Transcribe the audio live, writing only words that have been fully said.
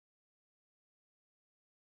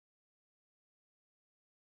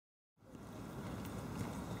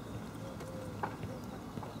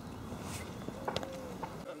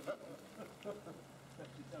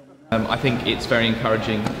I think it's very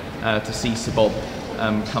encouraging to see Sir Bob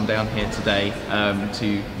come down here today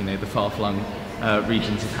to the far-flung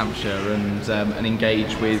regions of Hampshire and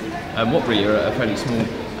engage with what really are a fairly small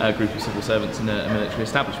group of civil servants in a military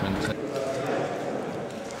establishment.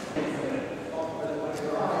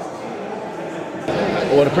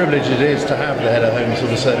 What a privilege it is to have the head of Home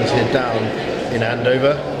Civil Service here down in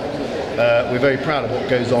Andover. We're very proud of what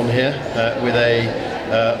goes on here with a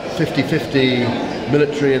 50-50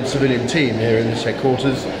 military and civilian team here in this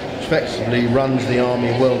headquarters, which effectively runs the Army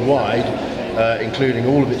worldwide, including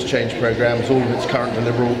all of its change programmes, all of its current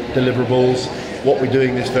deliverables, what we're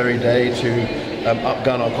doing this very day to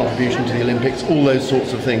upgun our contribution to the Olympics. All those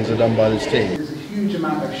sorts of things are done by this team. There's a huge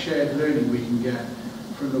amount of shared learning we can get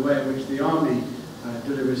from the way in which the Army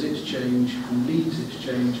delivers its change and leads its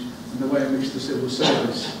change, and the way in which the civil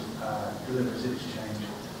service delivers its change.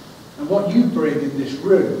 And what you bring in this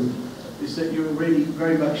room is that you're really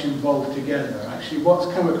very much involved together. Actually, what's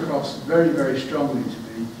come across very, very strongly to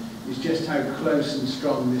me is just how close and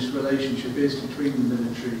strong this relationship is between the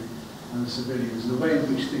military and the civilians. The way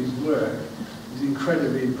in which things work is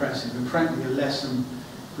incredibly impressive, and frankly a lesson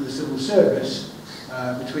for the civil service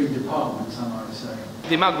between departments, I might say.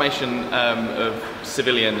 The amalgamation of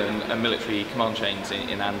civilian and military command chains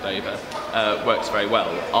in Andover works very well.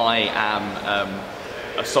 I am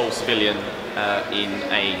a sole civilian in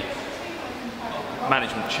a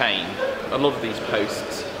management chain. A lot of these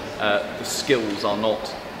posts, the skills are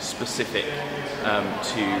not specific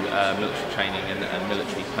to military training and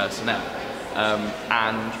military personnel.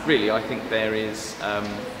 And really I think there is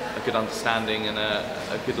a good understanding and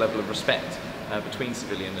a good level of respect between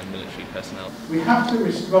civilian and military personnel. We have to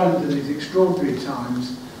respond to these extraordinary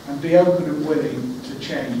times and be open and willing to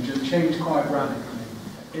change, and change quite radically.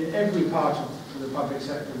 In every part of the public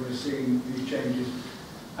sector we're seeing these changes,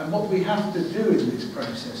 and what we have to do in this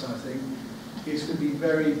process, I think, is to be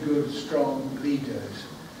very good, strong leaders.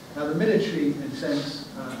 Now the military, in a sense,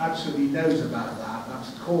 absolutely knows about that.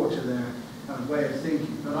 That's core to their kind of way of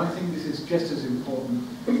thinking, but I think this is just as important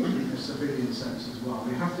in the civilian sense as well.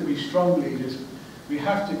 We have to be strong leaders. We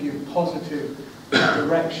have to give positive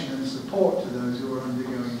direction and support to those who are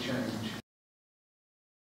undergoing change.